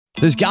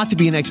There's got to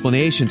be an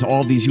explanation to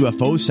all of these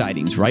UFO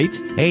sightings, right?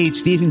 Hey,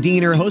 it's Stephen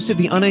Diener, host of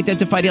the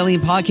Unidentified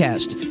Alien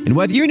Podcast. And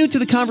whether you're new to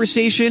the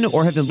conversation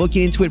or have been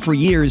looking into it for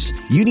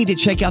years, you need to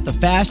check out the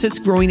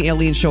fastest growing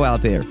alien show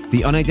out there,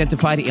 the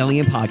Unidentified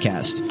Alien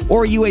Podcast,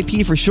 or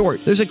UAP for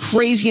short. There's a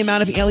crazy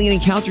amount of alien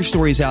encounter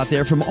stories out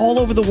there from all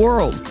over the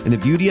world. And the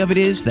beauty of it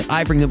is that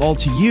I bring them all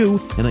to you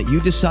and let you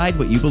decide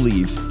what you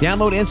believe.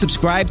 Download and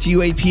subscribe to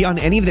UAP on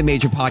any of the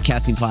major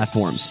podcasting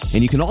platforms.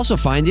 And you can also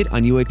find it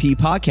on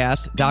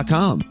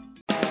UAPpodcast.com.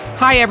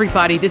 Hi,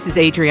 everybody. This is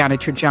Adriana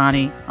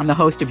Trajani. I'm the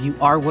host of You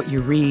Are What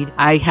You Read.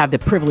 I have the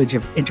privilege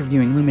of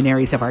interviewing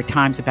luminaries of our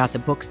times about the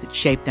books that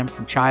shaped them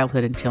from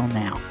childhood until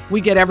now.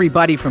 We get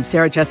everybody from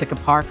Sarah Jessica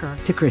Parker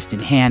to Kristen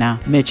Hanna,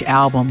 Mitch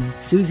Albom,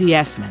 Susie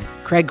Essman,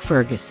 Craig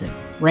Ferguson,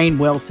 Rainn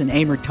Wilson,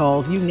 Amor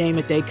Tolls, you name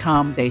it, they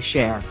come, they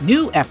share.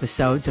 New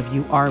episodes of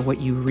You Are What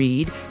You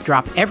Read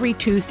drop every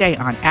Tuesday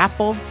on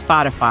Apple,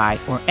 Spotify,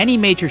 or any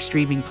major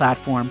streaming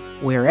platform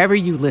wherever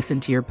you listen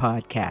to your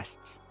podcasts.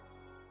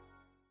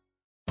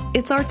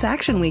 It's Arts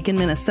Action Week in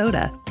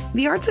Minnesota.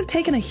 The arts have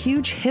taken a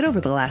huge hit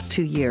over the last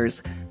 2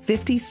 years.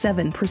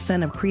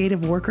 57% of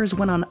creative workers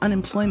went on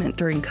unemployment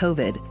during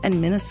COVID,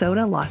 and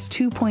Minnesota lost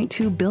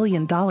 $2.2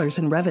 billion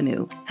in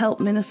revenue. Help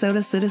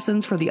Minnesota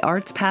Citizens for the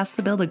Arts pass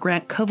the bill to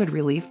grant COVID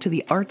relief to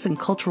the arts and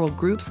cultural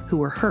groups who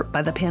were hurt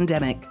by the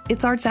pandemic.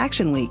 It's Arts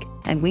Action Week,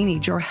 and we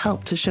need your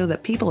help to show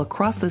that people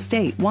across the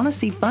state want to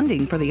see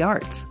funding for the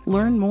arts.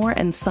 Learn more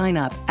and sign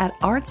up at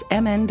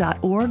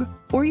artsmn.org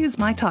or use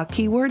my talk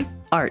keyword,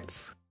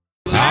 arts.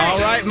 All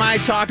right, my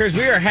talkers,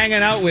 we are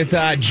hanging out with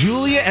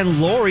Julia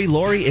and Lori.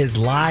 Lori is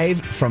live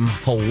from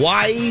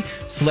Hawaii,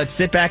 so let's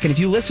sit back. And if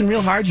you listen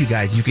real hard, you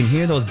guys, you can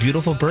hear those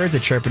beautiful birds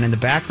that chirping in the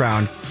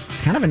background.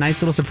 It's kind of a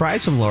nice little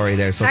surprise from Lori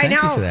there, so thank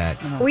you for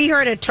that. We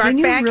heard a truck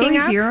backing really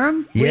up. Hear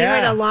them? We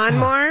heard a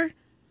lawnmower.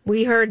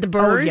 We heard the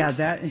birds.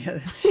 Oh, yeah,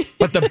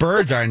 But the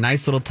birds are a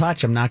nice little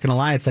touch. I'm not going to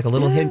lie. It's like a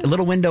little hint, a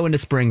little window into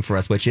spring for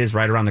us, which is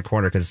right around the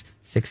corner because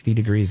 60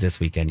 degrees this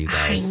weekend, you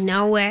guys. I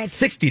know it.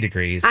 60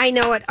 degrees. I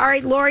know it. All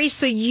right, Lori,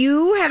 so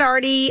you had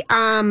already,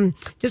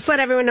 just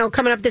let everyone know,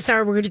 coming up this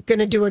hour, we're going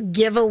to do a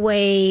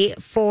giveaway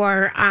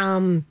for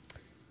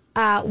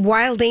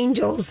Wild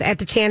Angels at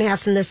the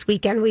Chanhassen this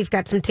weekend. We've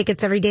got some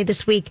tickets every day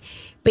this week.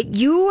 But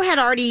you had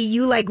already,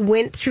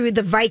 went through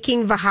the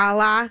Viking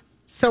Valhalla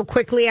so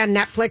quickly on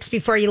Netflix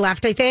before you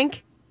left, I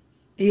think.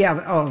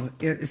 Yeah. Oh,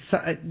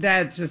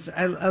 that's just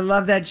I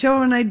love that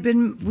show, and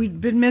we'd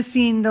been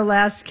missing The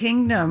Last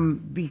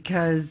Kingdom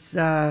because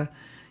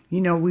we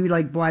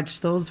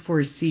watched those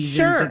 4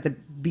 seasons at the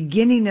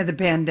beginning of the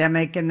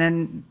pandemic, and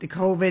then the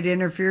COVID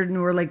interfered,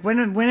 and we're like, when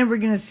are we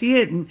going to see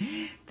it? And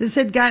this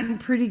had gotten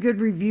pretty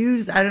good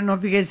reviews. I don't know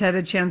if you guys had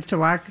a chance to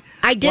watch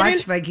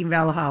Viking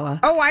Valhalla.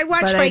 Oh, I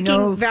watched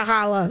Viking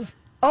Valhalla.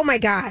 Oh my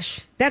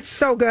gosh, that's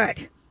so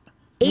good.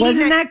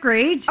 Wasn't that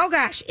great? Oh,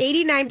 gosh.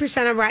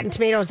 89% of Rotten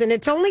Tomatoes. And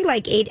it's only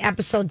like 8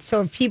 episodes.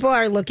 So if people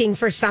are looking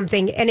for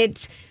something, and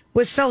it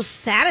was so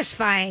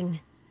satisfying.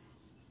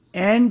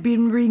 And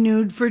been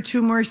renewed for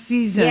 2 more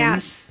seasons.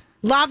 Yes.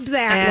 Loved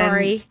that,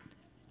 Lori.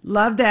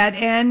 Loved that.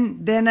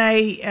 And then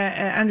I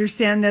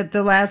understand that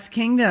The Last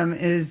Kingdom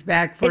is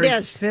back for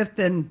its 5th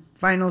and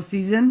final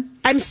season.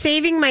 I'm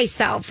saving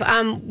myself.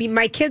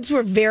 My kids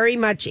were very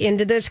much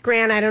into this,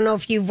 Grant. I don't know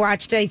if you've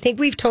watched it. I think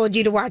we've told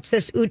you to watch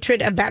this,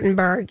 Uhtred of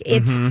Bettenberg.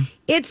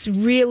 It's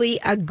really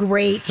a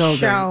great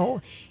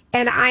show.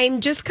 And I'm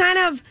just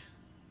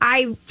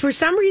for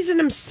some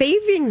reason, I'm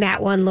saving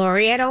that one,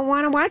 Lori. I don't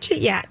want to watch it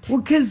yet. Well,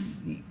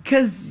 because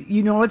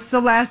it's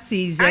the last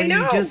season. I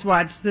know. You just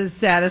watched the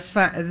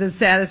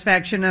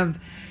satisfaction of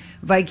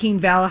Viking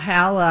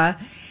Valhalla.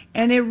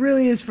 And it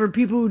really is for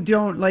people who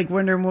don't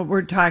wondering what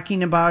we're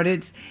talking about.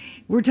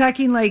 We're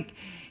talking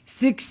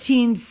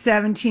 16th,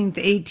 17th,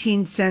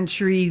 18th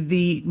century,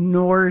 the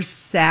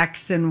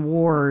Norse-Saxon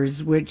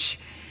wars, which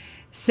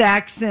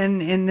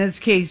Saxon in this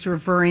case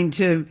referring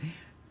to,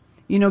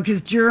 because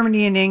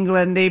Germany and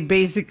England, they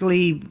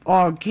basically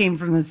all came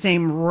from the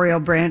same royal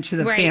branch of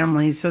the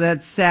family. So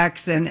that's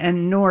Saxon,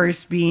 and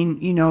Norse being,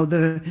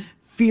 the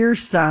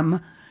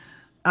fearsome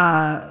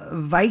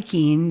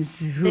Vikings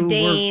who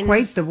were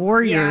quite the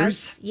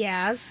warriors.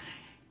 Yes.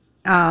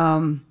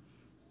 And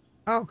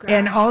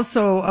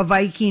also a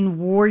Viking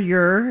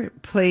warrior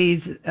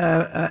plays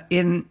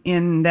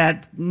in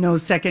that No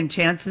Second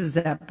Chances,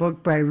 that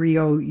book by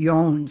Rio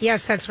Jones.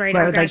 Yes, that's right.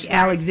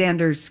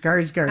 Alexander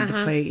Skarsgård to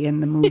play in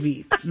the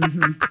movie.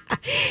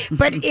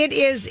 But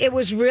it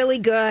was really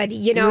good.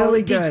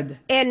 Really good.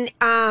 And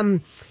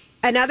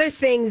another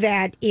thing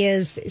that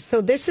is, so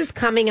this is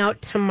coming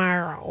out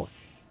tomorrow.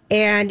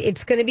 And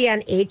it's going to be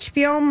on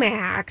HBO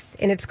Max,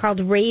 and it's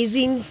called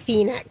Raising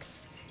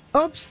Phoenix.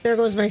 Oops, there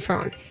goes my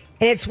phone.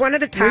 And it's one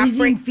of the top...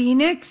 Raising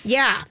Phoenix?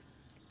 Yeah.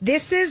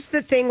 This is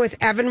the thing with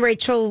Evan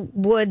Rachel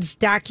Wood's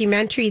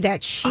documentary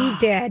that she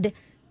did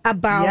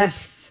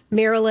about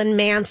Marilyn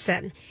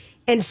Manson.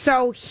 And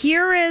so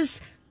here is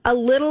a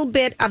little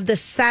bit of the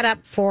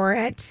setup for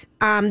it.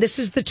 This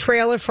is the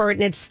trailer for it,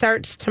 and it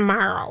starts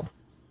tomorrow.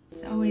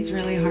 It's always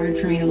really hard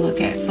for me to look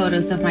at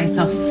photos of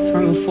myself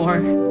from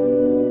before.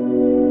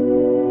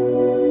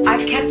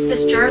 kept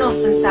this journal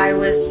since I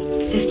was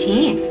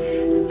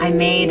 15. I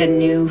made a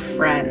new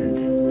friend.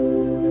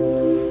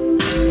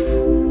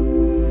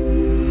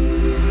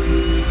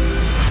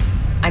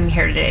 I'm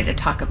here today to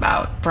talk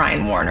about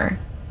Brian Warner,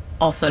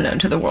 also known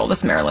to the world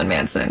as Marilyn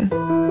Manson.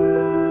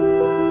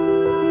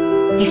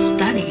 He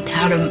studied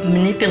how to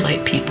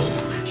manipulate people.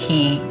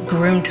 He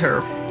groomed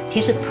her.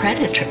 He's a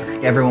predator.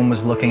 Everyone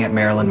was looking at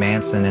Marilyn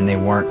Manson and they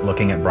weren't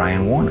looking at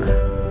Brian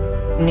Warner.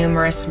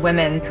 Numerous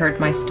women heard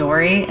my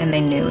story and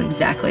they knew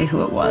exactly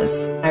who it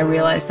was. I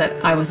realized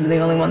that I wasn't the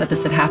only one that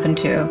this had happened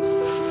to.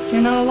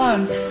 You're not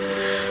alone.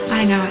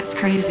 I know, it's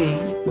crazy.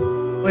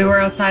 We were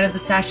outside of the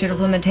statute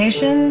of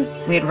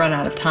limitations. We had run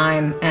out of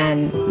time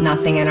and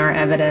nothing in our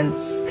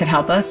evidence could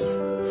help us.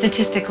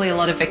 Statistically, a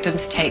lot of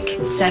victims take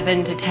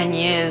 7 to 10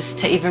 years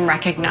to even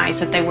recognize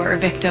that they were a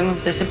victim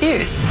of this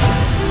abuse.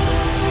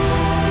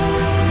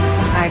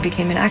 I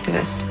became an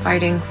activist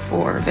fighting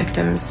for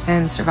victims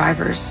and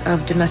survivors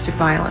of domestic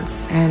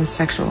violence and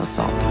sexual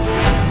assault.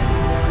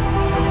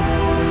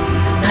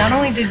 Not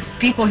only did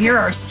people hear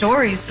our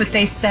stories, but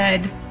they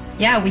said,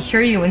 yeah, we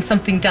hear you and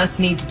something does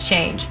need to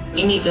change.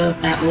 Any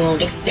bills that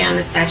will expand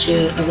the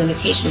statute of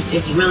limitations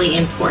is really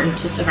important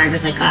to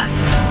survivors like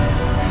us.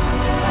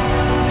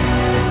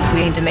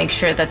 We need to make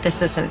sure that this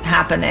doesn't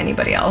happen to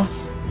anybody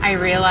else. I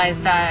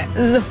realized that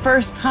this is the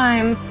first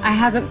time I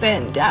haven't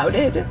been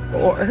doubted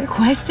or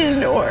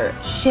questioned or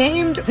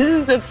shamed. This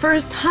is the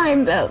first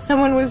time that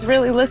someone was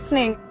really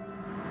listening.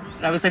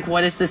 I was like,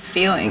 what is this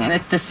feeling? And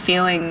it's this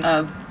feeling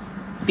of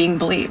being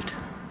believed.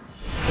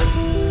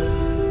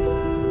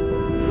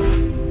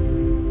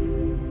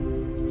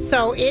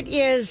 So it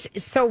is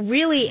so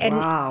really,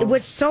 and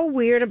what's so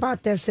weird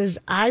about this is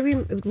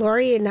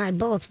Lori and I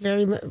both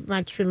very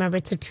much remember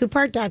it's a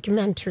 2-part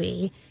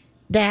documentary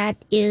that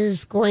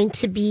is going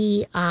to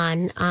be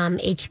on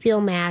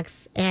HBO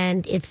Max,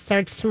 and it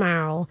starts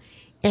tomorrow.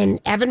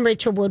 And Evan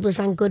Rachel Wood was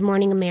on Good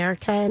Morning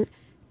America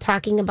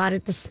talking about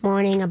it this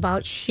morning.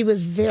 About she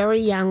was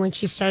very young when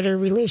she started a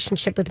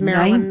relationship with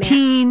Marilyn.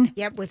 19.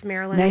 Yep, with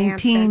Marilyn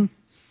Manson,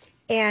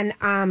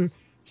 and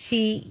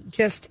she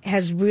just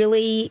has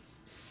really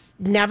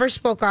never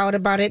spoke out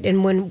about it.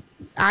 And when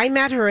I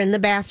met her in the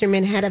bathroom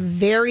and had a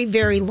very,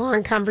 very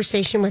long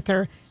conversation with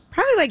her,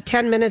 probably like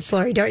 10 minutes,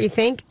 Lori, don't you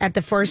think, at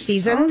the Four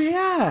Seasons? Oh,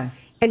 yeah.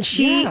 And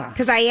she,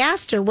 because I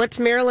asked her, what's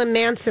Marilyn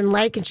Manson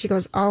like? And she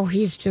goes, oh,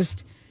 he's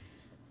just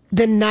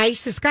the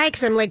nicest guy.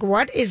 Because I'm like,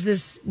 what is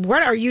this?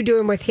 What are you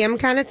doing with him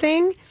kind of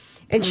thing?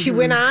 And she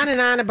went on and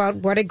on about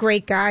what a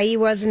great guy he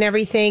was and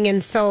everything.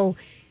 And so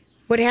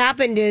what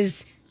happened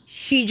is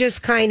she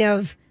just kind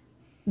of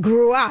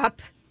grew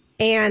up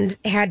and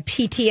had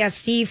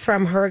PTSD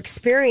from her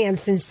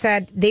experience and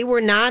said they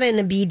were not in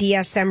a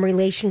BDSM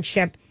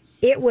relationship.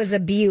 It was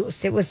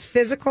abuse. It was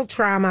physical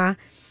trauma.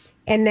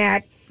 And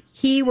that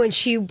he, when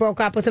she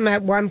broke up with him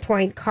at one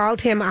point,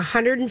 called him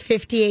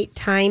 158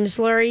 times,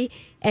 Lori.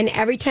 And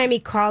every time he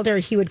called her,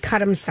 he would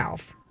cut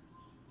himself.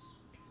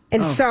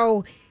 And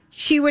so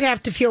she would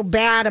have to feel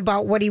bad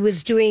about what he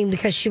was doing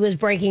because she was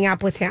breaking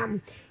up with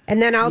him. And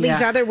then all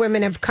these other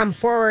women have come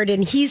forward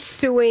and he's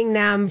suing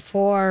them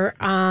for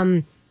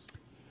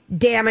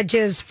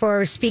damages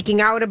for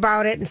speaking out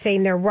about it and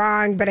saying they're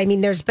wrong. But I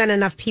mean, there's been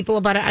enough people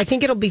about it. I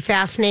think it'll be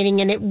fascinating.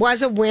 And it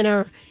was a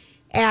winner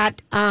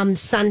at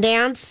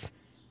Sundance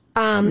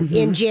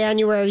in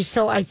January.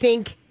 So I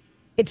think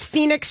it's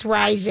Phoenix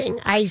Rising.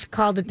 I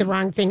called it the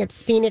wrong thing. It's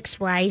Phoenix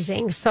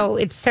Rising. So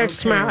it starts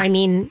tomorrow. I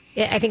mean,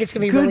 I think it's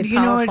going to be really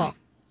powerful.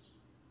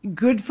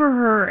 Good for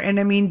her. And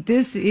I mean,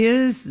 this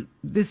is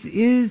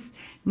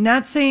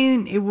not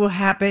saying it will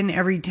happen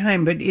every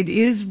time, but it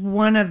is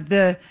one of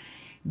the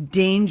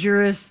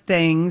dangerous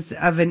things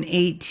of an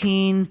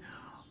 18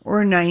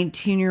 or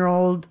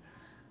 19-year-old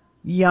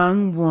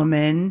young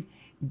woman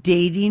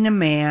dating a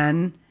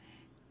man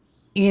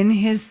in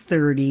his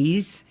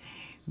 30s,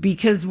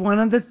 because one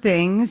of the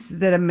things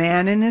that a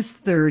man in his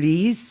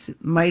 30s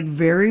might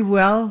very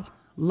well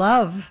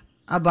love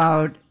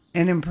about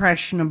an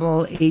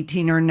impressionable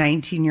 18 or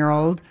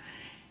 19-year-old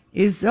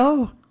is,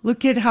 oh,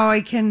 look at how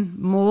I can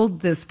mold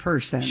this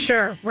person.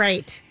 Sure,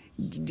 right.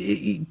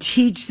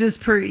 Teach this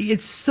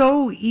it's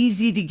so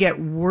easy to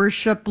get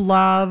worship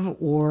love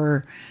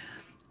or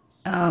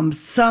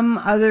some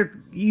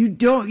other,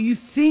 you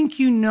think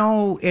you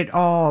know it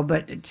all,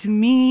 but to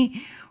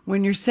me,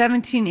 when you're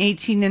 17,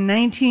 18, and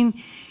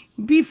 19,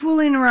 be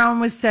fooling around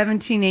with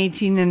 17,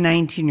 18, and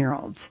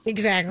 19-year-olds.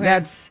 Exactly.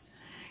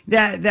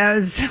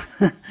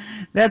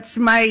 That's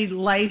my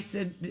life's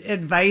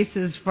advice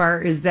as far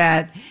as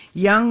that.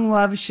 Young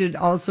love should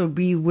also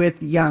be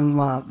with young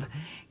love.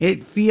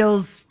 It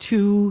feels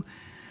too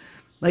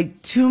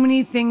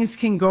many things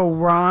can go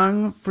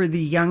wrong for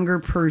the younger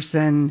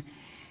person.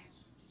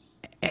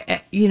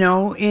 You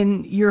know,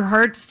 and your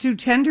heart's too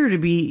tender to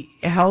be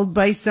held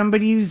by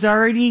somebody who's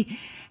already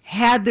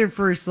had their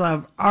first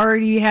love,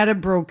 already had a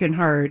broken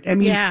heart. I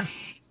mean,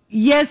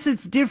 yes,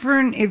 it's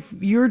different if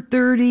you're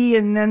 30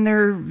 and then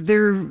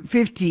they're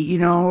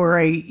 50,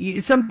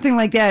 or something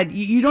like that.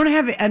 You don't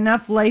have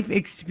enough life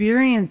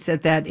experience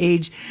at that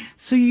age,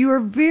 so you are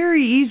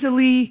very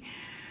easily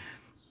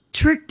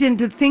tricked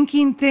into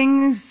thinking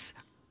things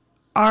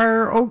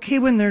are okay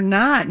when they're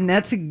not, and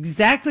that's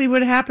exactly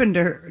what happened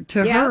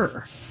to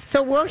her.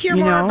 So we'll hear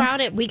more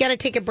about it. We got to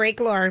take a break,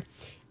 Laura.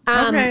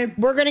 Okay.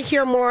 We're going to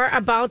hear more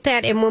about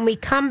that, and when we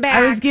come back...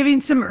 I was giving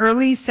some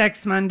early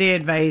Sex Monday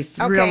advice,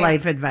 real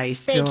life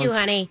advice. Thank Jules. you,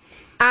 honey.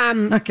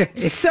 Okay.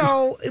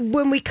 So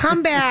when we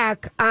come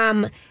back,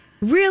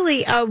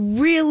 really a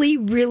really,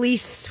 really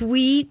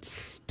sweet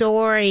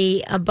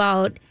story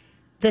about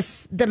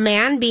the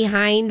man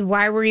behind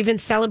why we're even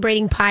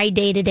celebrating Pi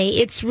Day today.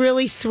 It's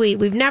really sweet.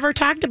 We've never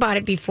talked about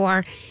it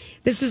before.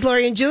 This is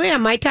Lori and Julia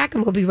on My Talk,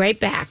 and we'll be right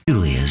back.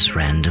 Julia's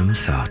Random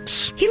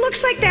Thoughts. He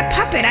looks like that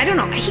puppet. I don't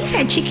know. He's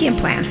had cheeky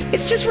implants.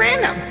 It's just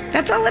random.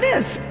 That's all it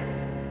is.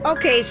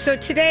 Okay, so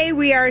today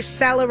we are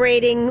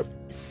celebrating.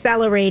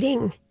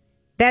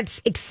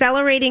 That's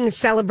celebrating,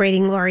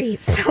 Lori.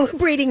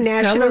 Celebrating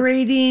National...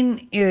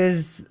 Celebrating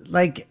is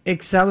like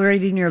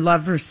accelerating your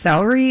love for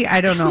celery?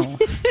 I don't know.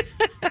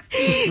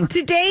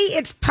 Today,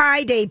 it's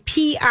Pi Day,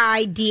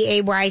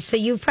 P-I-D-A-Y. So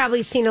you've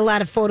probably seen a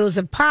lot of photos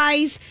of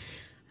pies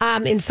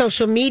in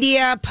social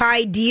media,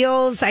 pie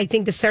deals. I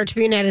think the Star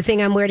Tribune had a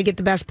thing on where to get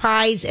the best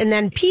pies. And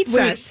then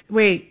pizzas.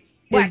 Wait.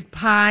 What? Is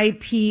pie,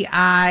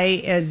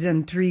 P-I, as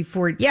in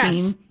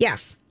 314?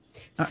 Yes.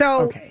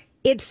 So okay.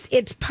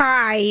 It's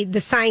pi,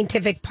 the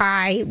scientific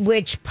pi,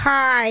 which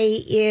pi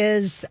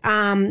is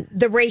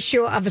the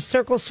ratio of a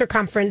circle's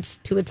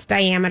circumference to its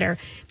diameter.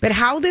 But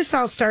how this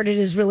all started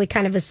is really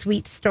kind of a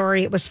sweet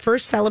story. It was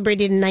first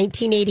celebrated in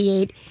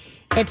 1988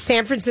 at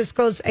San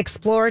Francisco's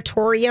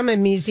Exploratorium, a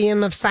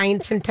museum of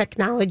science and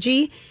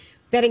technology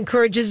that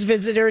encourages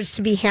visitors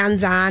to be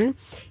hands-on. And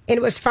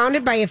it was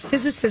founded by a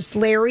physicist,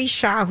 Larry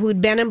Shaw, who had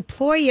been an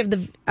employee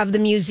of the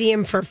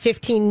museum for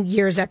 15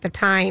 years at the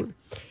time.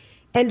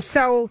 And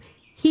so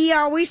he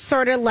always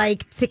sort of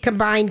liked to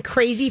combine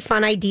crazy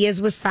fun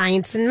ideas with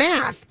science and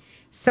math.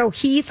 So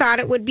he thought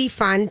it would be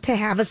fun to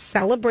have a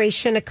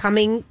celebration, a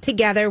coming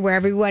together where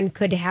everyone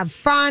could have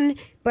fun,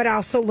 but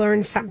also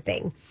learn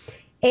something.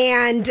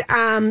 And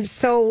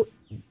so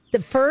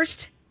the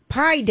first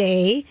Pi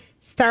Day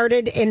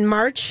started in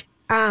March.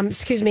 What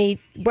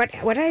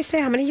did I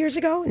say? How many years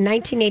ago?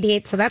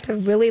 1988. So that's a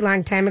really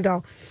long time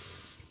ago.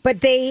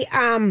 But they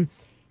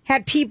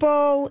had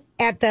people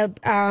at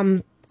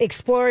the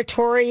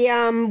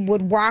Exploratorium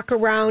would walk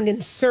around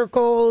in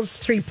circles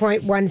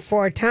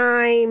 3.14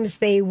 times.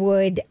 They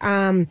would,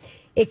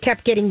 it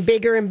kept getting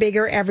bigger and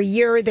bigger every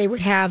year. They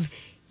would have,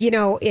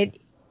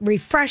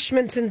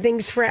 refreshments and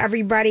things for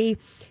everybody.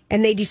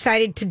 And they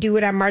decided to do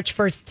it on March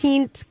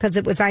 14th because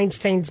it was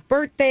Einstein's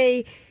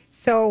birthday.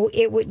 So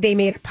they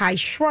made a pie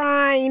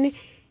shrine.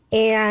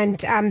 And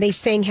they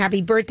sang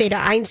happy birthday to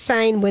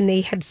Einstein when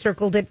they had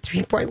circled it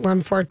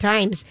 3.14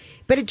 times.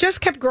 But it just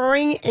kept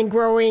growing and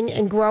growing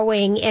and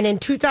growing. And in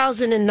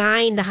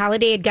 2009, the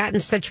holiday had gotten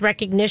such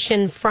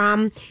recognition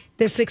from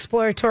this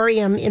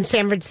Exploratorium in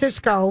San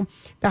Francisco.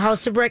 The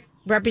House of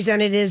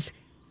Representatives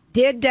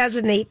did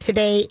designate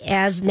today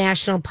as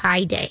National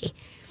Pi Day.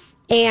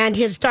 And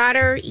his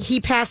daughter, he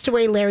passed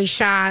away, Larry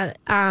Shaw,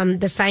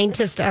 the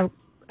scientist, in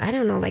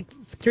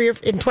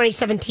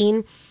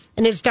 2017.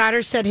 And his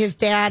daughter said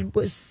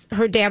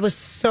her dad was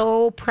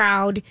so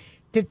proud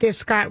that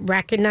this got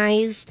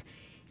recognized.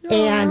 Aww.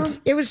 And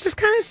it was just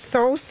kind of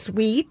so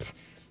sweet.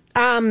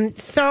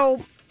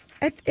 So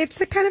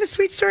it's a kind of a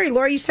sweet story.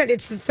 Laura, you said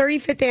it's the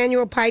 35th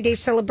annual Pi Day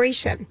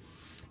celebration.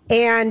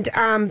 And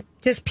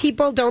just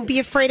people, don't be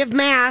afraid of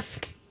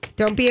math.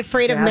 Don't be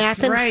afraid of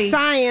math and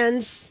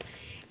science.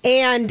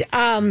 And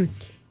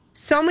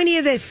so many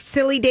of the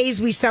silly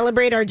days we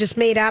celebrate are just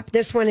made up.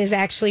 This one is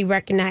actually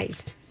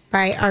recognized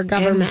by our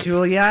government. And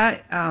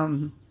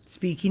Julia,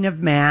 speaking of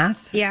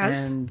math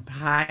yes. and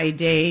Pi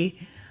Day,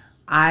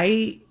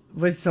 I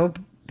was so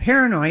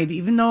paranoid,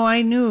 even though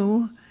I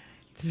knew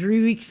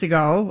 3 weeks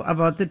ago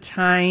about the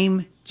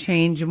time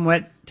change and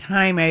what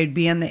time I'd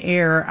be on the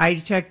air. I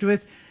checked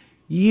with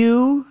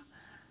you,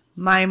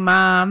 my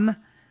mom,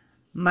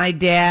 my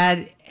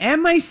dad,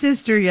 and my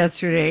sister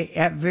yesterday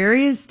at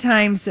various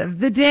times of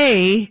the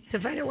day to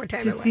find out what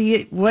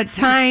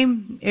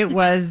time it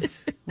was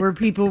where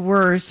people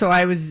were, so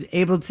I was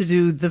able to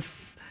do the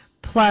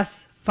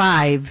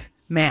 +5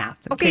 math.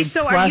 Okay,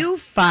 so are you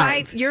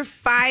five? You're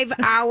 5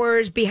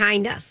 hours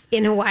behind us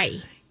in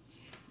Hawaii.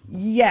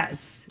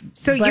 Yes.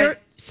 So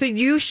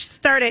you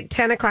start at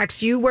 10 o'clock.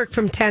 So you work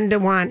from 10 to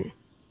 1.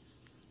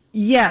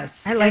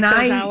 Yes, I like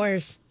those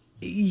hours.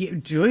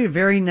 Julia,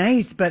 very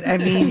nice, but I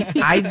mean,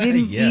 I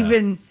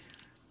didn't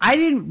I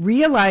didn't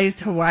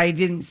realize Hawaii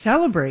didn't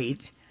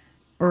celebrate,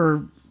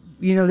 or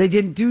they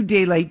didn't do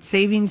daylight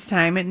savings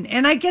time,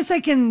 and I guess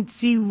I can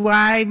see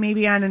why.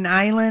 Maybe on an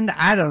island,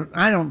 I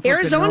don't.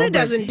 Arizona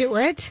doesn't do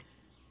it.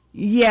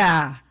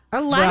 Yeah,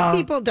 a lot of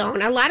people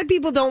don't. A lot of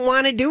people don't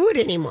want to do it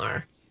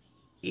anymore.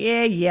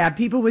 Yeah.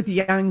 People with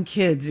young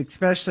kids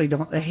especially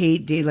don't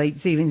hate daylight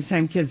savings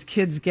time.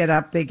 Kids get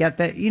up, they get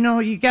that.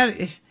 You got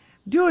to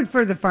do it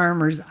for the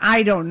farmers.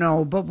 I don't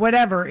know, but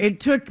whatever. It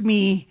took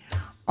me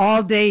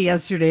all day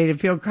yesterday to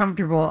feel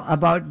comfortable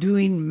about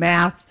doing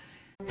math.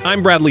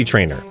 I'm Bradley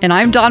Trainer. And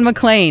I'm Don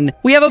McClain.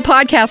 We have a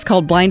podcast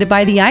called Blinded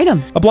by the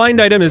Item. A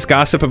blind item is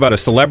gossip about a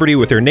celebrity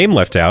with their name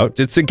left out.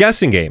 It's a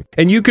guessing game,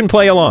 and you can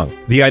play along.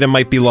 The item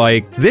might be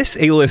like, this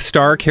A-list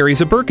star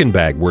carries a Birkin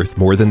bag worth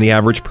more than the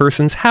average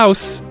person's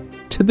house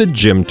to the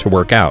gym to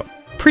work out.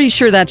 Pretty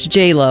sure that's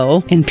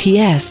J-Lo. And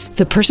P.S.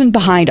 the person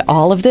behind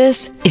all of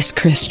this is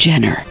Kris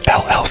Jenner,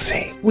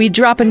 LLC. We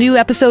drop a new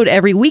episode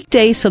every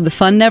weekday so the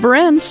fun never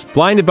ends.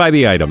 Blinded by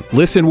the Item.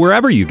 Listen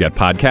wherever you get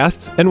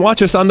podcasts and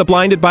watch us on the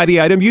Blinded by the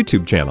Item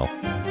YouTube channel.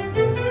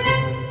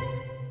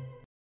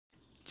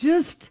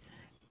 Just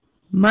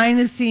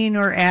minusing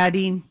or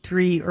adding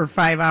 3 or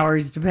 5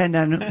 hours, depend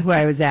on who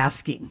I was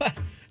asking.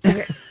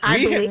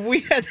 We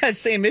had that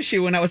same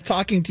issue when I was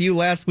talking to you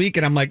last week,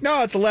 and I'm like,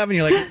 no, it's 11.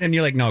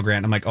 You're like, no,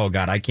 Grant. I'm like, oh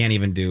God, I can't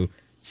even do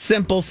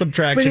simple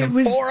subtraction of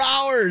 4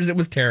 hours. It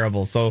was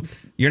terrible. So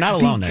you're not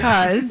alone there.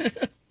 Because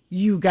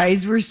you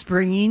guys were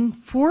springing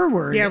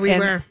forward. Yeah, we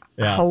were.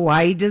 Yeah.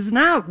 Hawaii does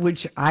not,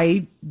 which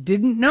I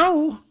didn't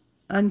know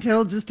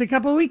until just a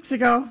couple weeks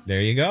ago.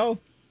 There you go.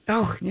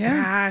 Oh,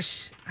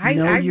 gosh.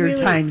 Know your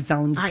time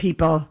zones,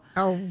 people.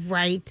 Oh,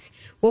 right.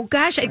 Well,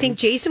 gosh, I think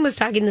Jason was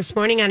talking this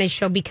morning on his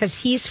show because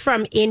he's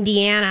from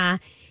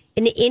Indiana,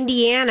 and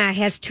Indiana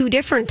has 2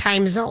 different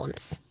time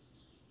zones.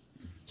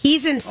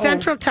 He's in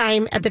Central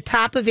Time at the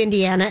top of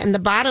Indiana, and the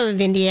bottom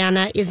of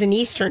Indiana is in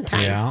Eastern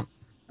Time. Yeah.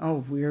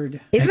 Oh,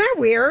 weird. Isn't that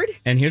weird?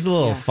 And here's a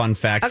little fun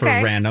fact for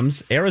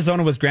randoms.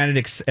 Arizona was granted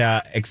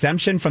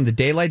exemption from the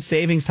daylight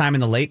savings time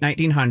in the late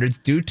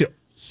 1900s due to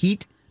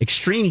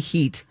extreme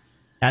heat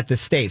at the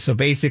state. So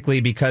basically,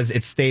 because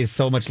it stays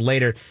so much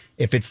later,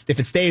 if it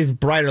stays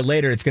brighter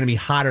later, it's going to be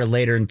hotter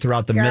later and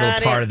throughout the middle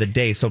part of the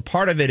day. So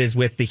part of it is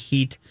with the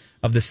heat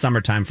of the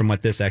summertime, from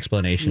what this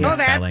explanation is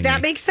telling me.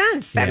 That makes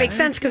sense. That makes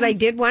sense because I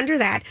did wonder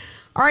that.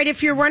 All right,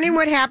 if you're wondering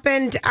what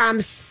happened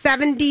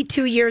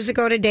 72 years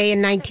ago today in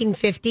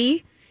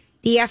 1950,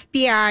 the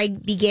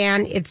FBI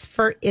began its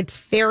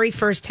very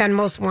first 10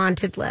 most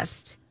wanted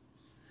list.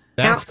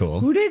 That's cool.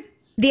 Who did?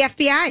 The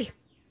FBI.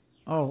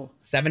 Oh.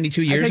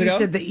 72 years ago? You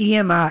said the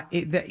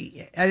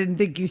EMI. I didn't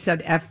think you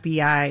said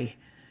FBI.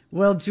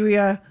 Well,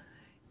 Julia,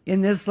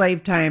 in this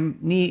lifetime,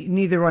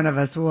 neither one of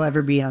us will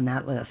ever be on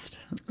that list.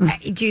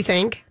 Do you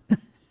think?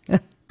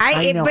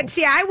 I know. But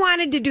see, I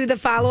wanted to do the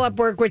follow-up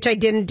work, which I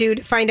didn't do,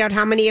 to find out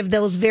how many of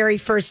those very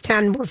first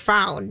 10 were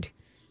found.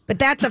 But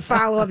that's a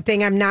follow-up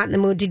thing I'm not in the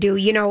mood to do.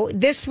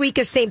 This week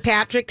is St.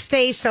 Patrick's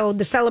Day, so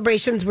the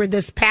celebrations were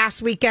this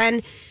past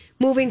weekend.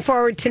 Moving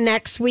forward to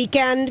next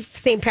weekend,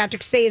 St.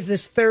 Patrick's Day is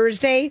this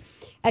Thursday.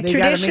 They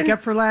got to make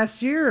up for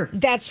last year.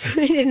 That's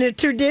right. And a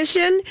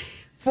tradition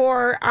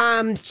for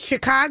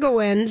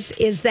Chicagoans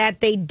is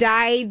that they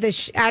dye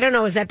I don't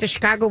know, is that the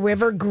Chicago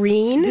River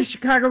green? The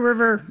Chicago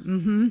River.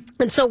 Mm-hmm.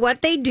 And so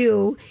what they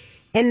do,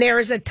 and there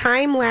is a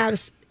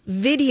time-lapse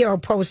video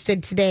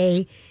posted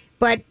today,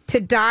 but to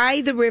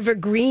dye the river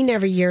green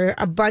every year,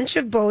 a bunch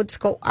of boats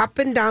go up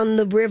and down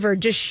the river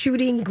just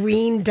shooting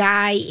green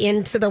dye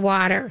into the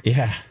water.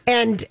 Yeah.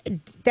 And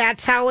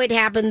that's how it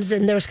happens.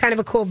 And there's kind of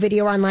a cool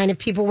video online if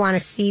people want to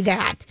see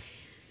that.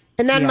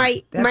 And then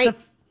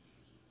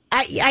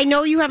I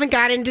know you haven't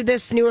got into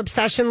this new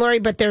obsession, Lori,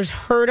 but there's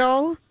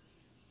Hurdle,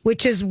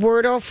 which is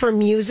Wordle for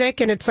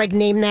music, and it's like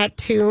name that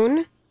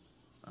tune.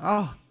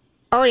 Oh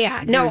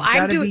yeah. No,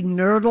 I'm doing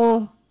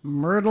Nerdle,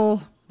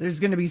 Myrtle. There's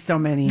going to be so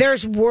many.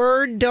 There's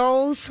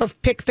Wordles, so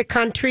pick the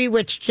country,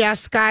 which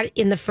Jess got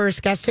in the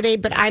first guest today,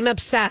 but I'm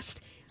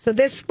obsessed. So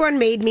this one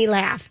made me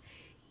laugh.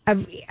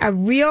 A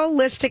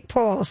realistic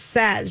poll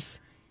says,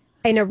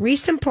 in a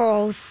recent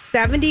poll,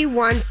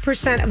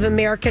 71% of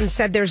Americans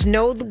said there's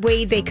no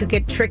way they could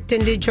get tricked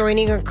into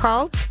joining a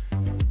cult,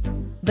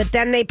 but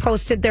then they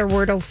posted their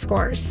Wordle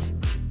scores.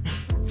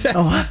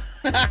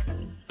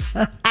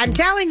 I'm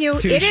telling you,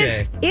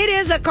 Touché. it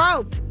is a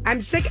cult.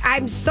 I'm sick.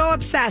 I'm so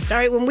obsessed. All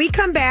right, when we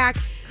come back,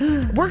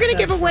 we're going to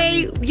give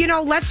away,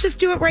 let's just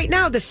do it right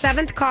now. The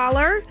 7th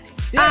caller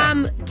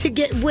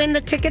to win the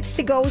tickets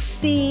to go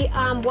see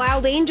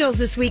Wild Angels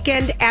this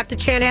weekend at the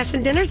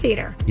Chanhassen Dinner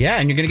Theater. Yeah,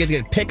 and you're going to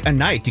get to pick a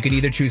night. You can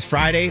either choose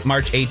Friday,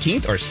 March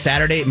 18th or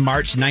Saturday,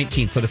 March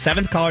 19th. So the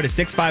 7th caller to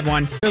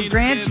 651. So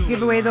Grant, you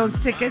give away those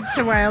tickets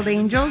to Wild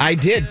Angels? I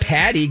did.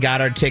 Patty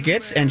got our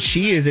tickets, and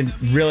she is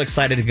real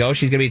excited to go.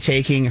 She's going to be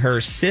taking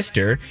her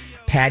sister,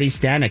 Patty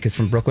Stanek, is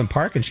from Brooklyn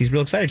Park, and she's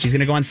real excited. She's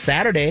going to go on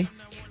Saturday.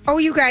 Oh,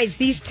 you guys,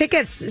 these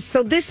tickets.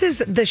 So this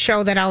is the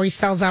show that always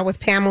sells out with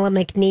Pamela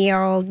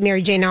McNeil,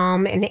 Mary Jane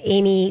Alm, and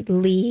Amy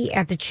Lee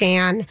at the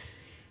Chan.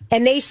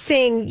 And they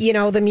sing,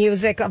 the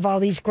music of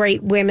all these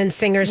great women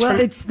singers. Well,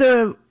 it's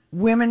the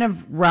women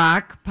of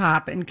rock,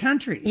 pop, and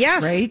country.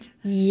 Yes. Right?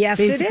 Yes,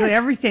 basically it is.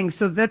 Everything.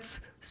 So that's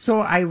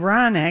so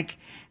ironic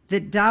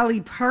that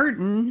Dolly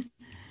Parton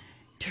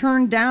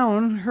turned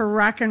down her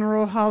Rock and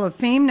Roll Hall of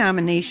Fame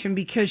nomination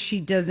because she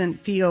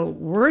doesn't feel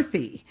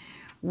worthy.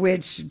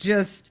 which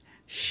just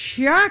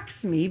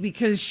shocks me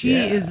because she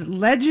is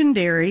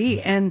legendary.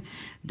 And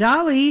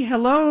Dolly,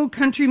 hello,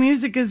 country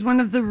music is one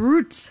of the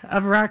roots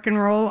of rock and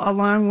roll,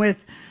 along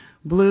with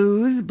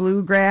blues,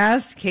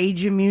 bluegrass,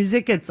 Cajun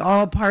music. It's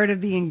all part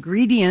of the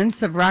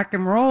ingredients of rock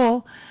and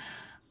roll.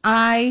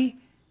 I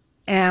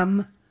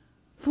am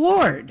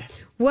floored.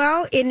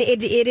 Well,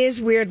 it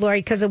is weird, Lori,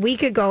 because a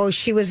week ago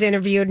she was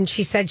interviewed and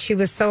she said she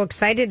was so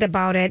excited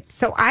about it.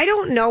 So I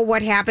don't know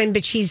what happened,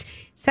 but she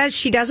says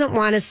she doesn't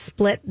want to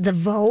split the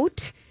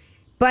vote.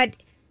 But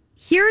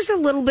here's a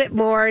little bit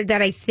more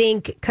that I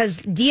think,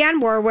 because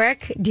Dionne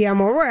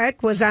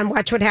Warwick was on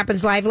Watch What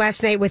Happens Live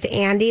last night with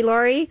Andy,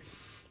 Lori.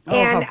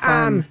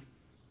 And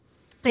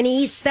and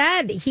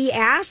he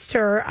asked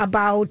her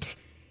about,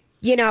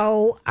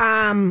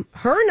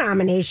 her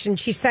nomination.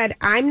 She said,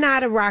 I'm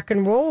not a rock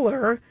and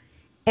roller,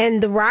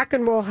 and the Rock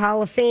and Roll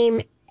Hall of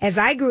Fame, as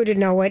I grew to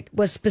know it,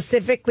 was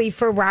specifically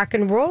for rock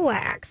and roll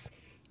acts.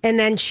 And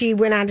then she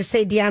went on to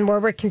say, Dionne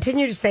Warwick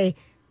continued to say,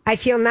 I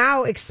feel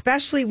now,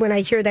 especially when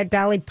I hear that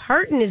Dolly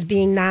Parton is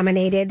being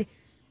nominated,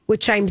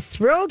 which I'm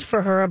thrilled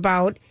for her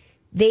about,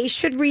 they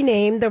should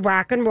rename the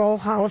Rock and Roll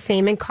Hall of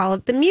Fame and call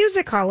it the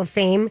Music Hall of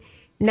Fame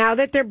now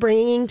that they're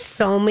bringing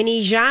so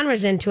many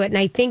genres into it. And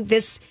I think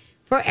this,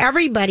 for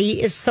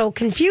everybody, is so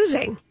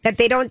confusing that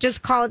they don't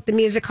just call it the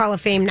Music Hall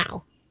of Fame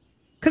now.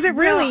 Because it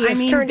really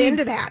is turned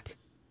into that.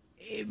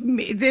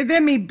 That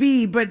may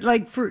be, but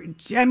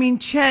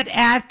Chet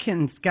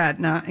Atkins got,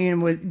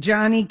 was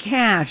Johnny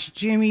Cash,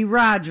 Jimmy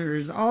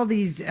Rogers, all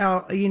these,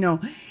 call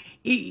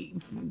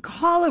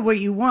it what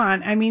you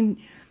want. I mean,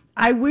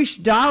 I wish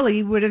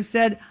Dolly would have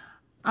said,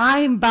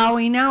 I'm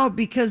bowing out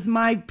because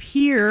my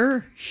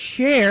peer,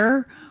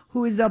 Cher,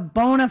 who is a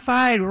bona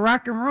fide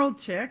rock and roll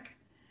chick,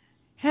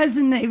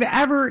 hasn't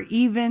ever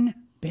even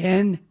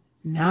been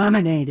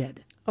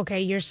nominated.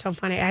 Okay, you're so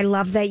funny. I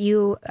love that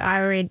you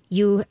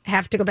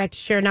have to go back to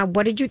Cher. Now,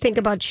 what did you think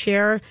about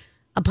Cher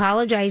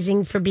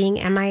apologizing for being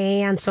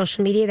MIA on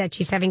social media, that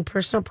she's having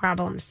personal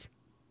problems?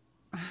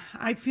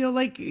 I feel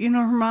like, her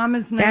mom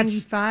is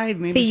 95.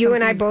 Maybe see, you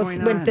and I both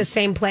went the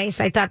same place.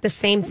 I thought the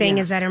same thing,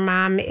 is that her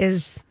mom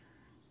is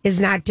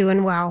not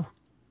doing well.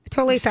 I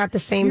totally thought the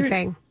same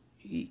thing.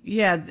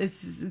 Yeah,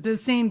 it's the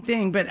same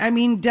thing. But I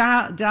mean,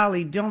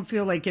 Dolly, don't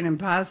feel like an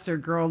imposter,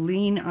 girl.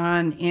 Lean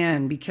on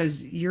in,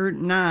 because you're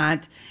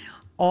not.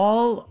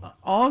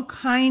 All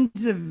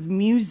kinds of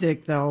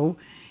music, though,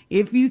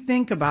 if you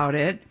think about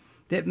it,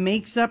 that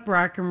makes up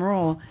rock and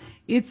roll.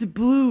 It's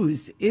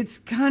blues, it's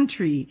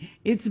country,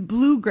 it's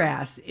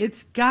bluegrass,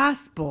 it's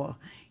gospel,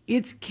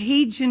 it's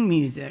Cajun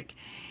music,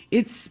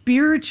 it's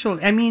spiritual.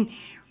 I mean,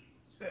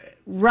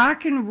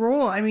 rock and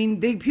roll. I mean,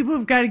 people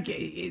have got to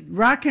get,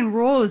 rock and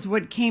roll is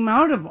what came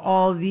out of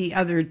all the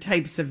other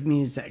types of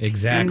music.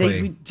 Exactly.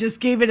 And they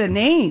just gave it a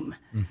name.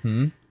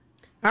 Mm-hmm.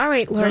 All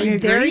right, Lori,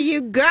 there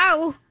you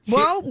go.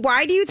 Well,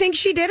 why do you think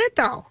she did it,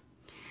 though?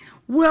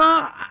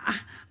 Well,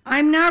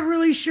 I'm not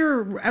really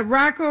sure.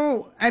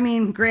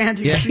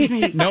 Grant, excuse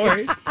me. No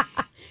worries.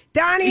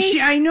 Donnie?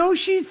 I know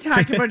she's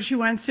talked about she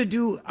wants to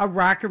do a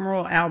rock and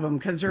roll album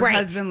because her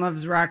husband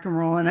loves rock and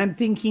roll. And I'm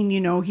thinking,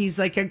 he's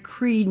like a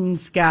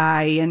Creedence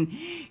guy and,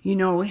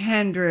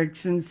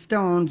 Hendrix and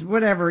Stones,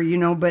 whatever,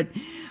 but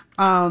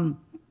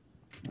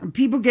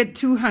people get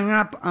too hung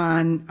up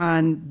on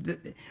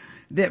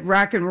that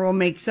rock and roll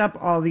makes up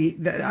all the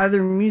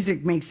other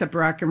music makes up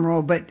rock and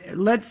roll. But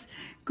let's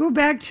go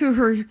back to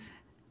her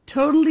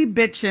Totally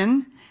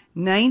Bitchin'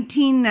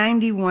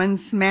 1991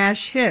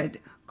 smash hit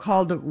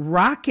called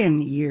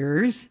Rockin'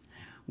 Years,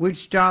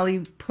 which Dolly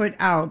put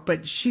out,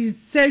 but she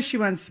says she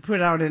wants to put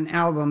out an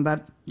album.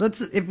 But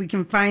if we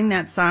can find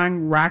that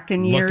song,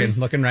 Rockin' Years.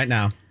 Looking right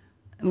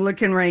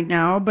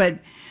now. But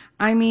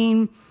I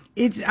mean,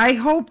 I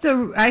hope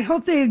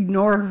they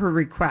ignore her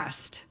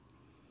request.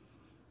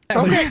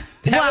 Okay.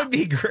 That would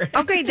be great.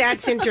 Okay,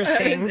 that's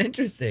interesting. That is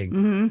interesting.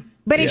 Mm-hmm.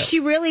 But if she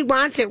really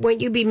wants it,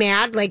 wouldn't you be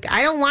mad? Like,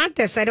 I don't want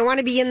this. I don't want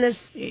to be in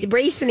this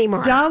race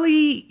anymore.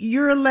 Dolly,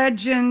 you're a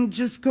legend.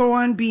 Just go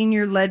on being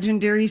your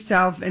legendary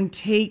self and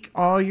take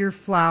all your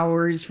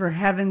flowers. For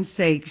heaven's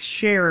sakes,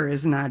 Cher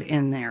is not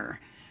in there.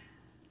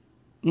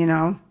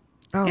 Oh.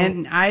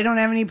 And I don't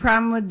have any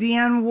problem with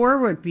Dionne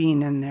Warwick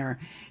being in there.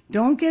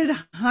 Don't get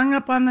hung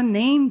up on the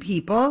name,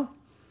 people.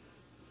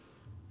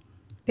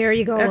 There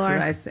you go, That's Laura.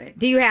 what I say.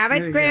 Do you have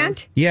it,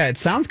 Grant? Yeah, it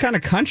sounds kind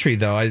of country,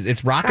 though.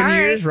 It's Rockin'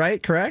 Years,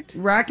 right? Correct?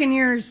 Rockin'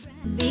 Years.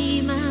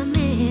 Be my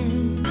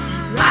man.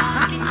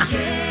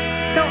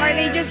 So are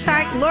they just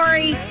talking,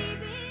 Lori?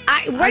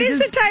 What is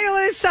the title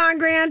of this song,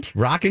 Grant?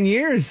 Rockin'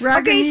 Years.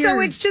 Okay,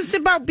 so it's just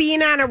about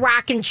being on a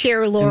rocking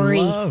chair, Lori.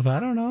 In love, I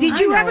don't know. Did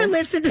you ever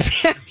listen to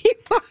that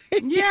before?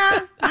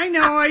 Yeah, I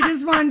know. I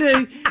just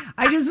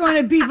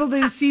wanted people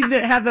to see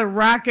have the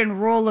rock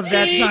and roll of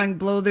that song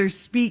blow their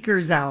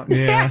speakers out.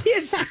 Yeah. That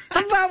is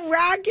about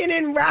rocking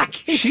and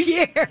rocking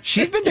chair.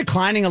 She's been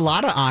declining a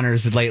lot of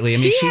honors lately. I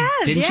mean,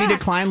 didn't she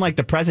decline like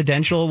the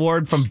presidential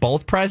award from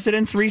both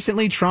presidents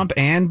recently, Trump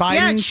and Biden?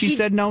 Yeah, she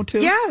said no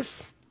to.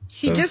 Yes.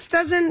 She just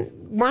doesn't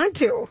want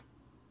to.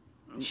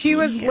 She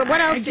was.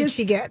 What else did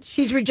she get?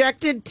 She's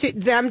rejected to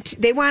them.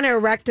 They want to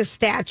erect a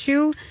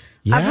statue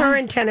of her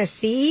in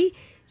Tennessee.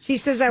 She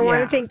says, I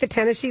want to thank the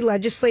Tennessee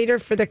legislator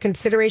for the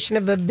consideration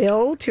of a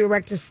bill to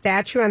erect a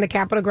statue on the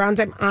Capitol grounds.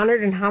 I'm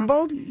honored and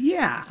humbled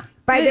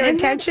by their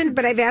intention,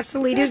 but I've asked the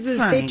leaders of the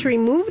state to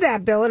remove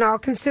that bill in all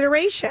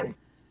consideration.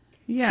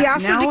 Yeah. She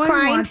also now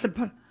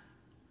declined.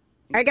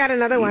 I got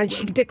another one.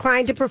 She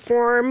declined to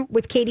perform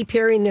with Katy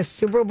Perry in the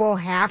Super Bowl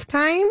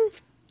halftime.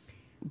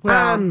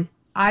 Well,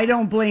 I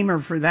don't blame her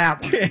for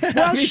that one.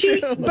 Well,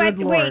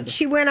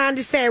 she went on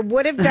to say, I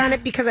would have done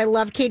it because I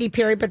love Katy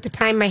Perry, but at the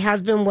time my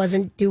husband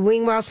wasn't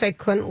doing well, so I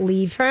couldn't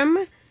leave him.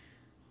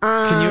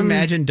 Can you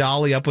imagine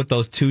Dolly up with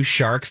those two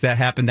sharks that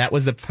happened? That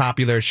was the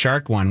popular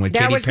shark one when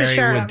Katy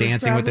Perry was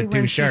dancing with the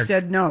two sharks. She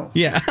said no.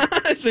 Yeah,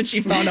 that's when she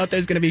found out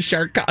there's going to be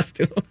shark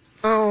costumes.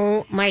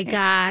 Oh my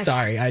gosh!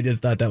 Sorry, I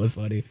just thought that was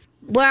funny.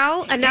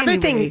 Well, another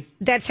thing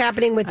that's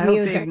happening with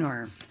music,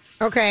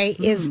 okay,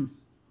 is all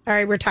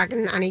right. We're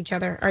talking on each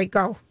other. All right,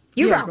 go.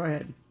 You go. Go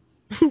ahead.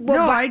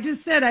 No, I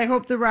just said I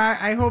hope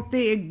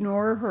they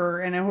ignore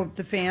her, and I hope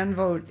the fan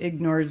vote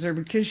ignores her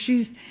because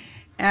she's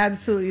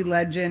absolutely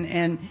legend,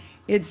 and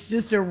it's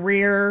just a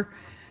rare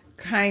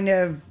kind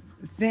of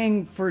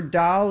thing for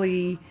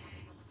Dolly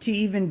to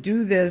even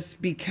do this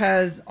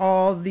because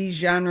all these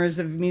genres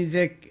of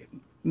music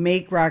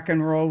make rock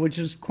and roll, which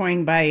was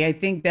coined by, I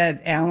think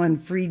that Alan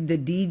Freed, the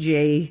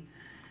DJ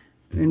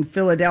in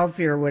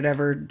Philadelphia or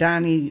whatever,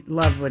 Donnie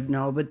Love would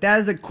know, but that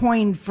is a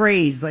coined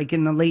phrase like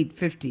in the late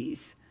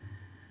 50s.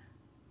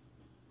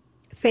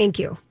 Thank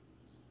you.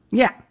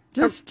 Yeah.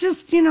 Just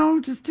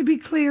to be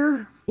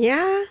clear.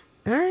 Yeah.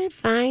 All right,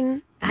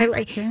 fine. I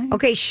like.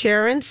 Okay,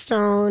 Sharon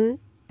Stone,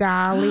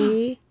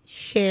 Dolly,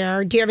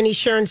 Cher. Do you have any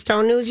Sharon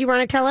Stone news you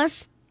want to tell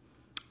us?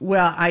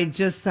 Well, I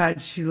just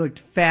thought she looked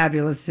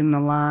fabulous in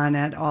Milan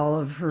at all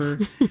of her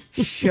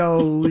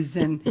shows.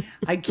 And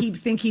I keep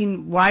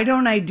thinking, why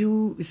don't I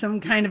do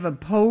some kind of a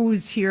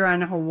pose here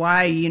on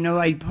Hawaii? You know,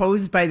 I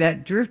posed by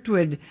that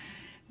driftwood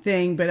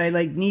thing, but I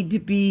need to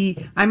be,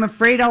 I'm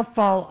afraid I'll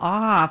fall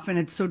off. And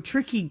it's so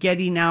tricky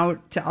getting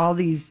out to all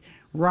these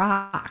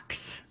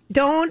rocks.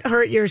 Don't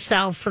hurt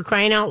yourself, for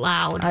crying out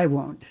loud. I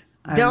won't.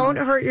 Don't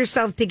hurt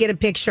yourself to get a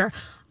picture.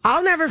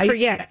 I'll never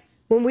forget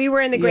when we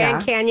were in the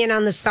Grand Canyon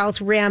on the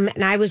South Rim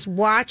and I was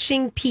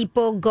watching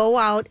people go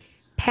out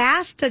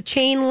past a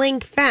chain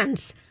link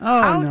fence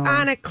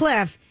on a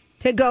cliff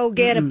to go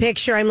get a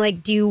picture. I'm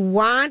like, do you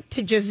want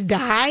to just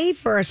die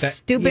for a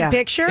stupid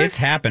picture? It's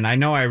happened.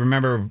 I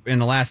remember in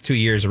the last 2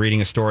 years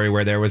reading a story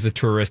where there was a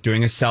tourist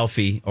doing a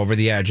selfie over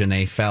the edge and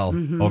they fell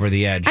over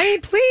the edge. I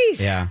mean,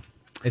 please. Yeah.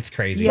 It's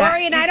crazy.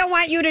 Lori, and I don't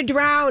want you to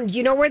drown.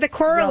 You know where the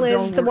coral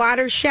is? The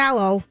water's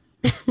shallow.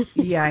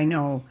 Yeah, I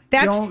know.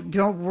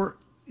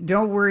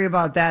 Don't worry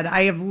about that.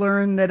 I have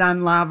learned that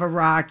on lava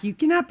rock, you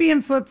cannot be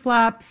in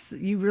flip-flops.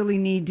 You really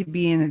need to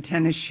be in a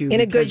tennis shoe.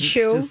 In a good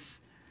shoe?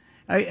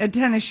 A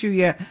tennis shoe,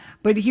 yeah.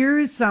 But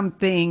here's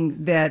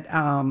something that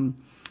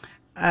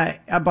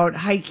about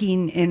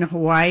hiking in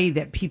Hawaii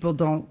that people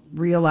don't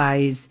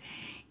realize.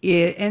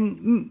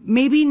 And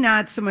maybe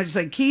not so much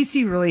like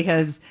Casey really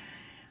has.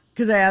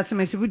 Because I asked him,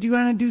 I said, well, do you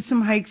want to do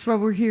some hikes while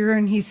we're here?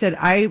 And he said,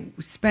 I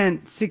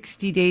spent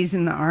 60 days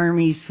in the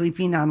Army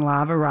sleeping on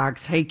lava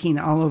rocks, hiking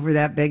all over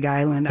that big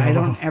island. I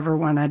don't ever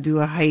want to do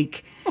a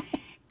hike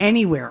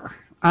anywhere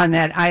on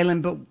that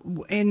island.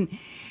 And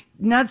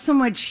not so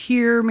much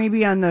here,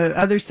 maybe on the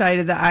other side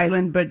of the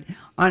island, but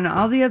on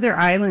all the other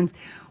islands,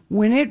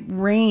 when it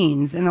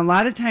rains, and a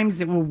lot of times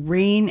it will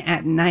rain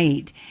at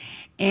night.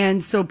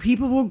 And so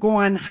people will go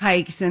on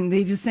hikes and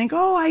they just think,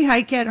 oh, I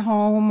hike at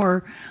home,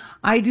 or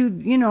I do,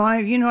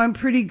 I'm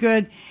pretty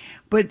good.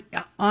 But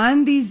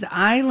on these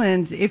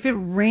islands, if it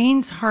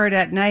rains hard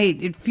at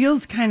night, it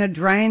feels kind of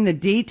dry in the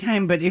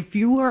daytime. But if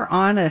you are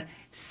on a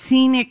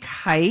scenic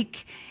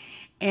hike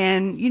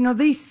and,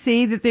 they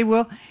say that they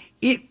will,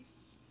 you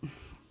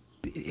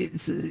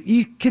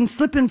can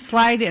slip and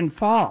slide and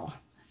fall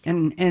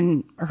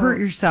and hurt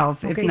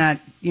yourself. If not,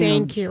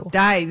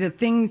 die.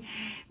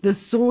 The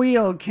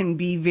soil can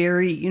be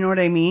very, you know what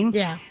I mean?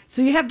 Yeah.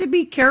 So you have to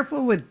be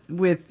careful with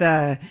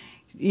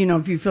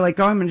if you feel like,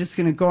 I'm just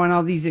going to go on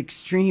all these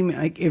extreme,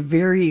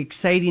 very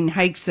exciting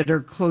hikes that are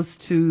close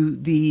to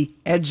the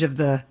edge of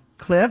the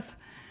cliff.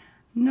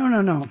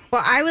 No.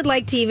 Well, I would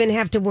like to even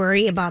have to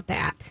worry about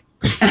that.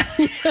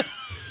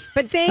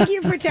 But thank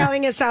you for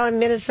telling us all in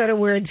Minnesota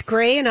where it's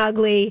gray and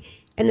ugly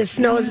and the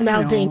snow's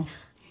melting.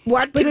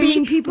 What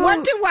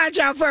to watch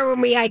out for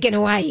when we hike in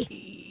Hawaii.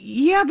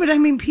 Yeah, but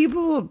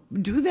people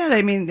do that.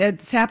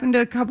 That's happened to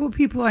a couple of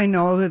people I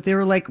know that they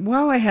were like,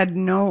 wow, I had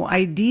no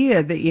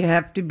idea that you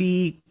have to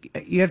be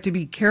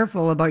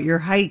careful about your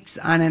hikes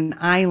on an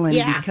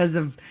island because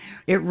of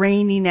it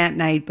raining at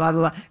night, blah,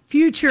 blah, blah.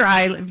 Future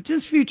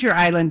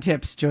island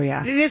tips,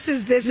 Julia. This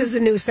is a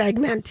new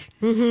segment.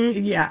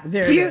 Mm-hmm. Yeah,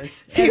 there it is.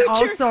 Future and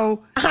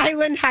also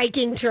island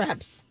hiking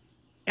trips.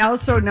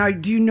 Also, now,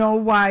 do you know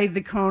why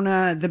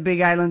the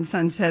Big Island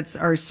sunsets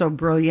are so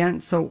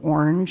brilliant, so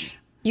orange?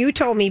 You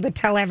told me, but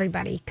tell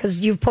everybody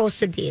because you've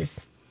posted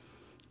these.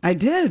 I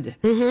did.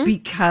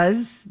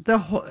 Because the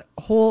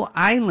whole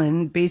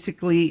island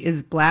basically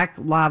is black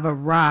lava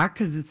rock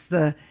because it's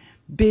the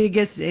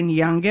biggest and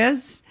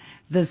youngest.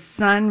 The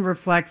sun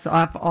reflects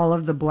off all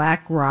of the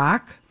black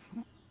rock.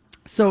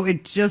 So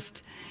it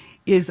just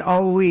is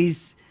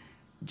always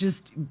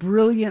just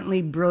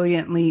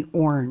brilliantly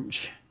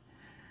orange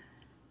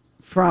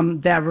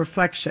from that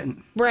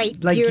reflection. Right.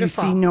 Like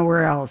Beautiful. you see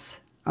nowhere else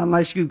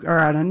unless you are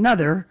on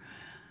another,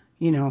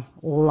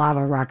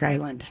 lava rock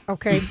island.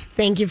 Okay.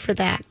 Thank you for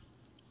that.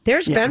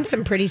 There's been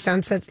some pretty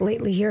sunsets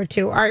lately here,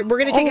 too. All right. We're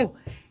going to take a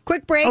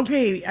quick break.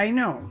 Okay. I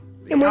know.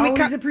 And when I we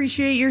always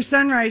appreciate your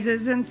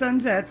sunrises and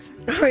sunsets.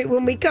 All right.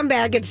 When we come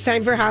back, it's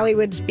time for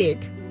Hollywood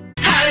Speak.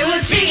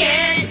 Hollywood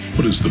Speaking!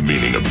 What is the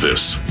meaning of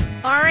this?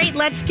 All right,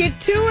 let's get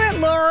to it,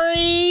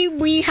 Lori.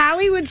 We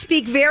Hollywood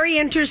speak very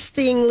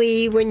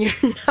interestingly when you're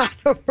not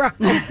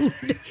around.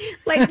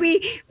 Like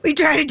we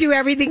try to do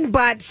everything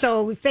but.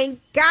 So thank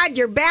God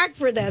you're back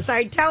for this. All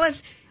right, tell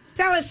us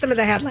some of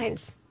the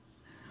headlines.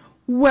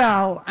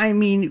 Well, I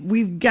mean,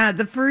 we've got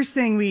the first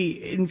thing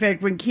in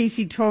fact, when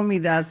Casey told me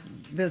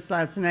this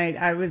last night,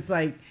 I was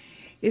like,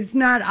 it's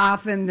not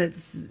often that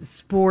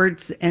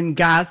sports and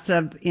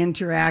gossip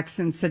interacts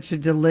in such a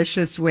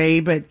delicious way,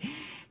 but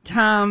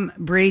Tom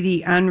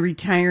Brady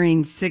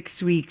unretiring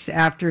 6 weeks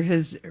after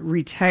his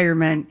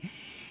retirement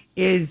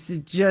is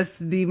just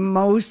the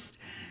most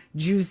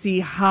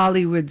juicy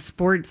Hollywood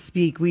sports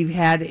speak we've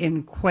had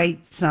in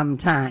quite some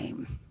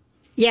time.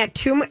 Yeah,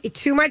 too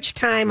much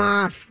time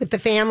off with the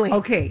family.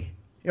 Okay.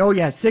 Oh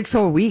yeah, 6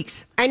 whole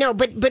weeks. I know,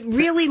 but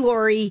really,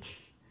 Lori,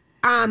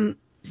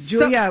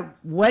 Julia,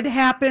 what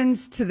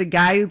happens to the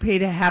guy who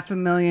paid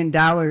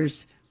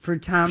 $500,000 for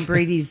Tom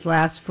Brady's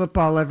last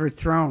football ever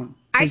thrown?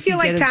 I feel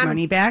like his Tom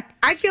money back.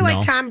 I feel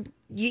like Tom.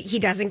 He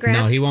doesn't grab.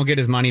 No, he won't get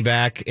his money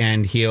back,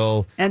 and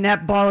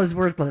that ball is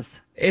worthless.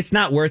 It's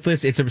not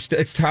worthless.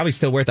 It's probably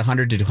still worth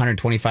 $100,000 to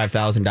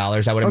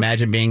 $225,000. I would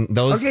imagine being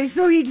those. Okay,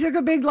 so he took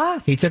a big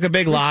loss. He took a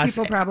big loss.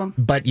 People problem.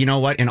 But you know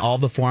what? In all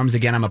the forums,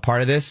 again, I'm a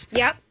part of this.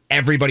 Yep.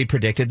 Everybody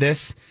predicted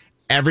this.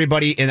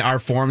 Everybody in our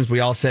forums,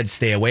 we all said,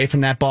 stay away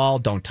from that ball.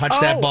 Don't touch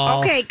that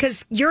ball. Okay,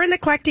 because you're in the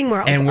collecting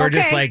world. And we're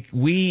just like,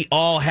 we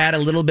all had a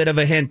little bit of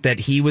a hint that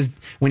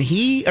when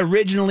he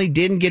originally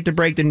didn't get to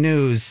break the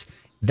news,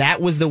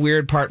 that was the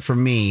weird part for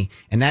me.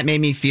 And that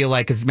made me feel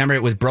like, because remember,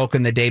 it was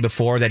broken the day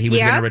before that he was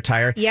going to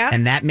retire. Yeah.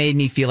 And that made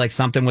me feel like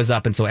something was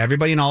up. And so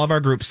everybody in all of our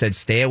groups said,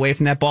 stay away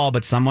from that ball.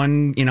 But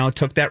someone,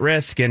 took that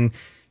risk. And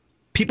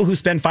people who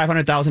spend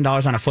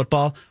 $500,000 on a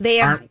football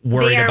aren't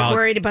worried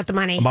about the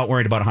money.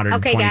 Worried about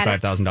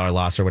 $125,000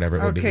 loss or whatever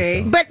it would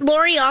be. So. But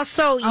Lori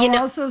also, I'll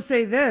also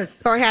say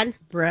this. Go ahead.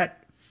 Brett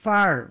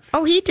Favre.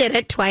 Oh, he did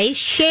it twice.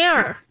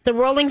 Cher, the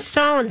Rolling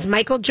Stones,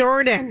 Michael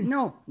Jordan.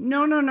 No.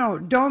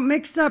 Don't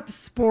mix up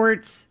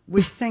sports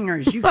with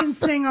singers. You can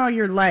sing all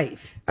your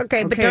life.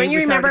 Okay, but don't you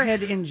remember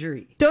head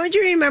injury? Don't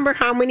you remember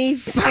how many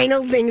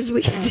final things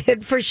we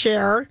did for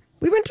Cher?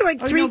 We went to like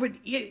 3. No, but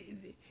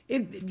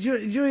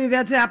Julia,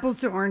 that's apples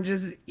to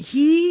oranges.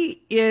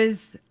 He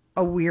is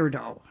a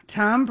weirdo.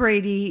 Tom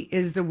Brady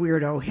is a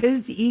weirdo.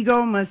 His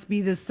ego must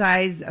be the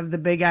size of the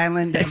big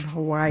island of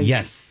Hawaii.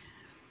 Yes.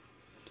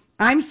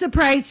 I'm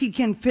surprised he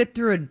can fit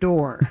through a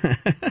door.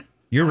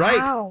 You're right.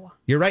 Wow.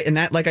 You're right. And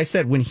that, like I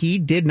said, when he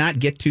did not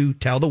get to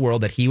tell the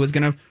world that he was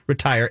going to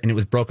retire and it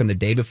was broken the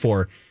day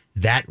before,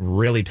 that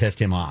really pissed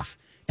him off.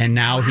 And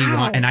now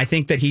and I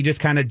think that he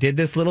just kind of did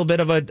this little bit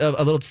of a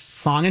little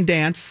song and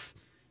dance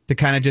to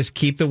kind of just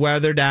keep the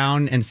weather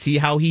down and see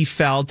how he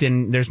felt.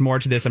 And there's more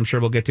to this, I'm sure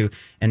we'll get to.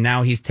 And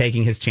now he's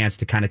taking his chance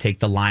to kind of take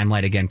the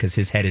limelight again because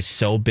his head is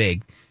so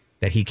big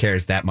that he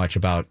cares that much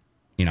about,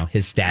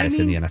 his status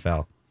in the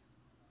NFL.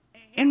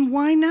 And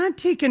why not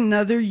take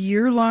another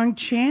year-long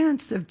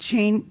chance of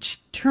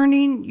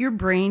turning your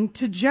brain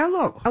to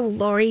Jell-O? Oh,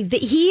 Lori,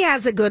 he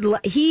has a good.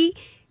 The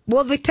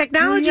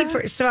technology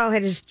first of all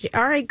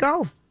all right.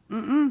 Go.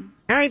 All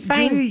right,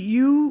 fine. Julia,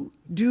 you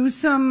do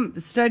some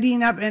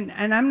studying up, and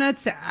I'm not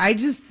saying. I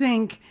just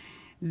think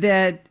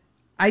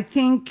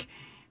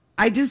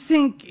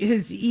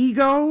his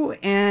ego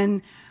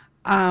and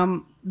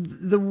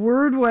the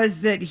word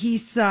was that he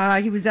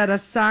was at a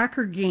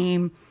soccer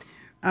game.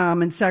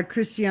 And saw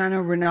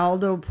Cristiano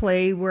Ronaldo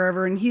play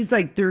wherever, and he's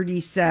like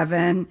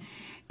 37,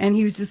 and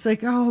he was just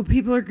like, oh,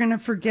 people are going to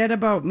forget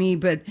about me.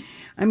 But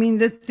I mean,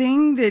 the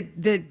thing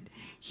that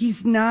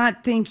he's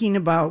not thinking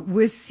about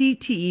with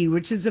CTE,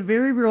 which is a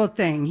very real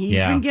thing. He's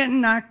been getting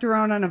knocked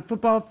around on a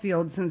football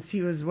field since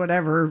he was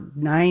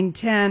 9,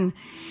 10,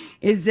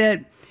 is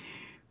that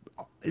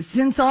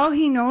since all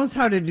he knows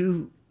how to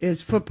do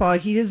is football,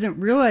 he doesn't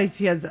realize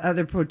he has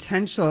other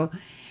potential.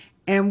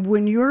 And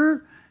when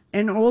you're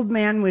an old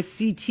man with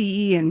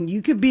CTE, and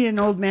you could be an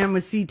old man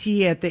with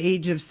CTE at the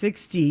age of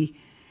 60,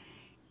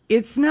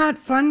 it's not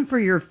fun for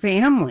your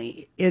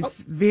family.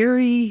 It's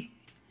very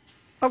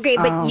Okay,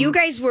 but you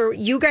guys were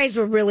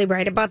really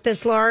right about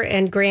this, Laura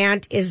and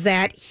Grant, is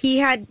that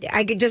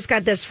I just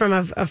got this from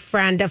a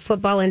friend, a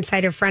Football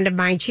Insider friend of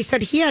mine. She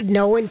said he had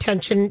no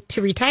intention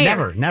to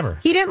retire. Never.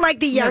 He didn't like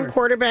the young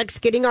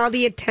quarterbacks getting all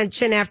the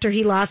attention after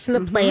he lost in the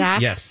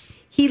playoffs. Yes.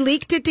 He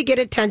leaked it to get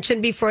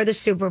attention before the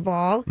Super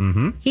Bowl.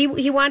 Mm-hmm.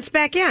 He wants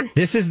back in.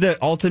 This is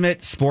the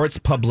ultimate sports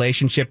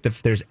publicationship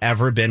if there's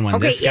ever been one.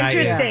 Okay,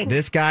 Interesting.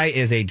 This guy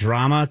is a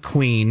drama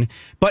queen,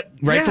 but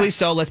rightfully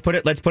so. Let's put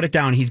it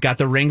down. He's got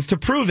the rings to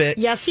prove it.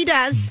 Yes, he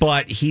does.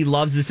 But he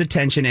loves this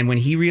attention, and when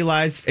he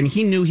realized, and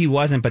he knew he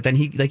wasn't, but then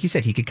he, like you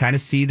said, he could kind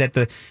of see that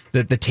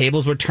the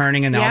tables were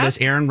turning, and all this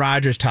Aaron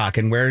Rodgers talk,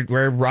 and where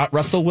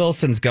Russell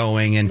Wilson's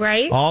going, and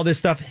all this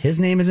stuff. His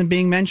name isn't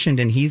being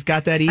mentioned, and he's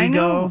got that ego. I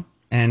know.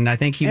 And I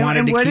think he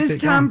wanted to keep it going. What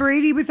is Tom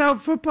Brady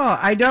without football?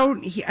 I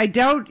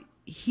doubt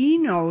he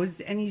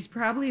knows, and he's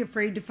probably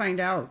afraid to find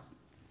out.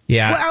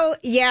 Yeah. Well,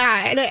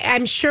 yeah, and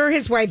I'm sure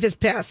his wife is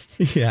pissed.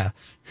 Yeah.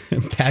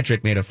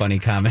 Patrick made a funny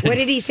comment. What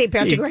did he say,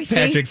 Patrick Ricey?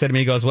 Patrick said to me,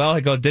 he goes,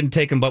 didn't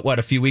take him but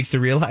a few weeks to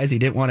realize he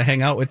didn't want to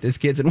hang out with his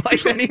kids and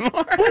wife anymore.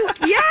 Well,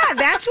 yeah,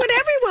 that's what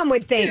everyone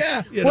would think.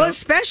 Yeah, well,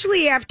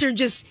 especially after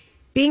just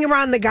being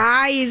around the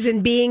guys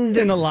and being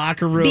in the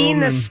locker room. Being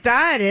the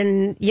stud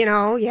and,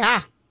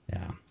 yeah.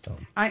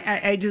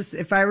 I just,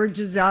 if I were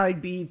Giselle, I'd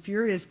be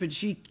furious, but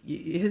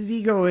his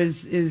ego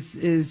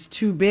is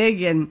too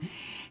big.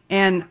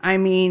 And I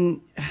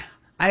mean,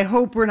 I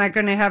hope we're not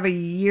going to have a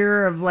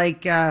year of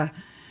the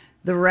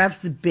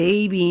refs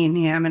babying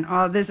him and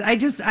all this. I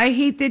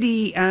hate that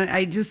he's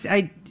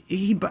a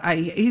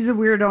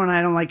weirdo and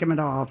I don't like him at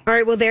all. All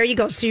right. Well, there you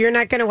go. So you're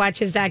not going to watch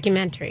his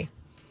documentary.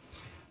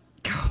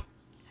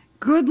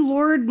 Good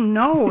Lord,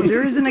 no.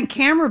 There isn't a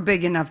camera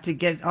big enough to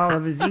get all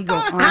of his ego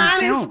on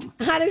film.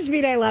 Honest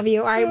Pete, I love you.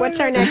 All right, what's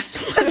our next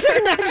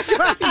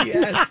one?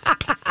 Yes.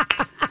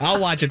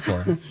 I'll watch it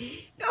for us.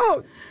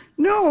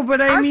 No, but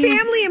our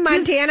family in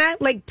Montana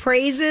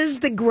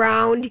praises the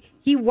ground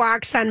he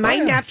walks on. My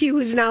nephew,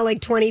 who's now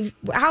 20,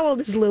 how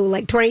old is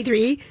Lou?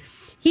 23?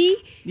 He,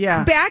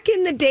 back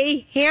in the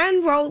day,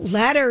 hand wrote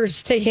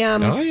letters to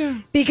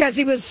him because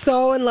he was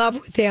so in love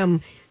with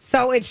him.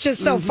 So it's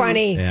just so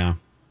funny. Yeah.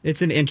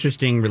 It's an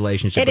interesting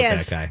relationship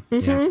with that guy.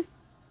 Mm-hmm. Yeah.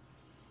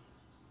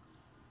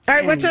 All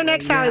right, what's our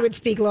next Hollywood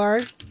Speak,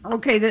 Laura?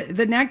 Okay,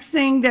 the next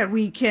thing that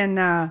we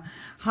can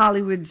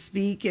Hollywood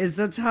Speak is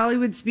let's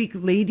Hollywood Speak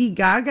Lady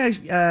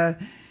Gaga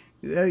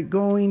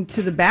going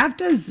to the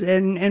BAFTAs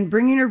and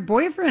bringing her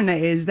boyfriend.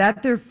 Is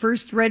that their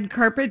first red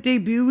carpet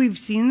debut we've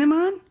seen them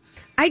on?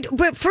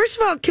 But first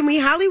of all, can we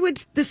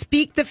Hollywood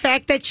Speak the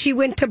fact that she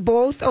went to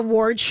both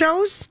award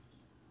shows?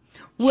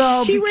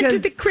 Well, she went to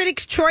the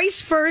Critics' Choice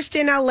first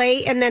in LA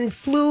and then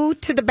flew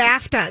to the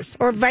BAFTAs,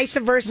 or vice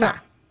versa,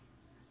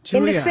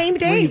 in the same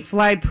day. When you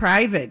fly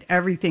private,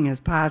 everything is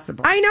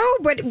possible. I know,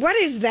 but what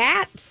does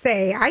that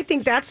say? I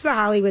think that's the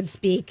Hollywood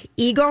Speak.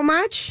 Ego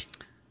much?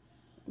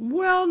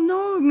 Well,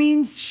 no, it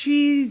means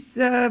she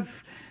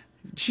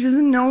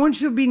doesn't know when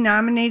she'll be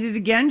nominated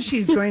again.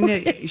 She's going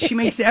to. She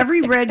makes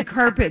every red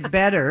carpet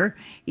better,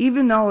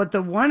 even though at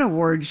the one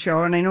award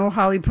show, and I know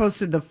Holly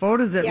posted the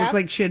photos. It looked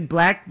like she had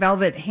black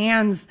velvet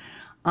hands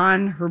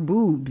on her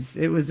boobs.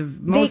 It was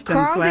most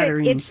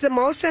unflattering. It's the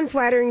most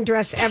unflattering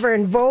dress ever,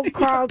 and Vogue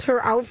called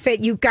her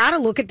outfit. You got to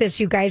look at this,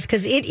 you guys,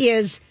 because it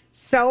is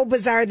so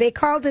bizarre. They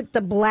called it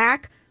the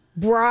black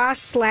bra /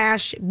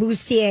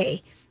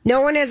 bustier.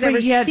 No one has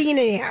ever seen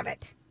any of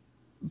it.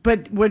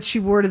 But what she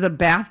wore to the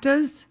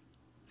BAFTAs.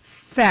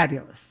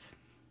 Fabulous.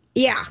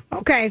 Yeah.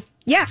 Okay.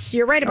 Yes,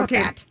 you're right about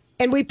that.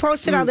 And we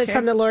posted all this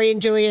on the Lori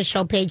and Julia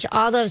show page.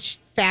 All the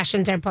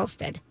fashions are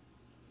posted.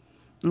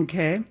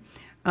 Okay.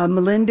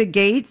 Melinda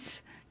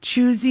Gates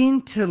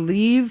choosing to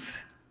leave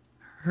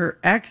her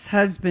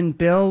ex-husband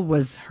Bill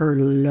was her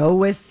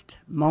lowest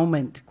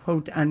moment,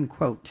 quote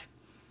unquote.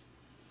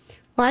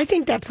 Well, I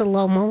think that's a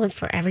low moment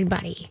for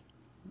everybody.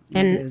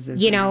 And,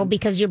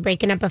 because you're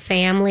breaking up a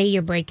family,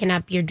 you're breaking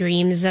up your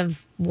dreams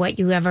of what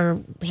you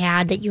ever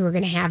had that you were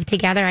going to have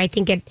together. I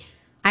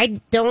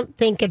don't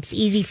think it's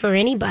easy for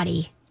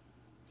anybody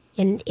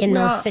in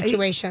those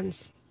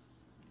situations.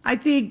 I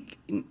think,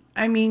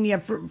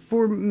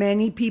 for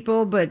many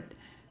people, but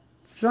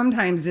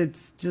sometimes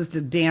it's just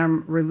a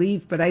damn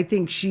relief. But I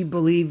think she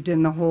believed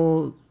in the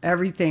whole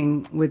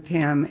everything with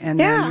him. And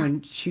then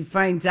when she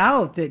finds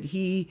out that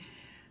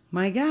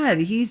my God,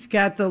 he's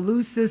got the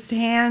loosest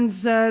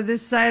hands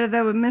this side of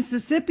the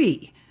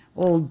Mississippi.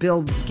 Old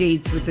Bill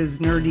Gates with his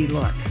nerdy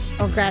look.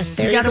 Oh, gosh,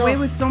 there he you got go. away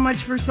with so much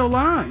for so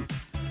long.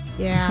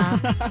 Yeah.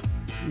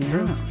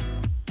 Yeah.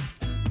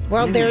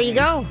 Well, there you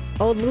go.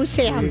 Old loose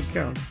hands.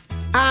 There you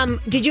go.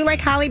 Did you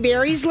like Halle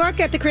Berry's look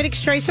at the Critics'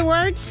 Choice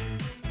Awards?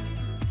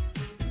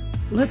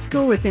 Let's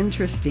go with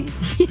interesting.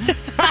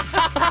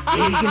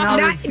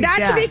 Not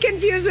to be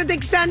confused with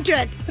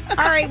eccentric.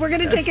 All right, we're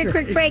going to take a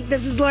quick break.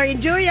 This is Lori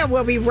and Julia.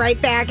 We'll be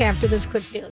right back after this quick news.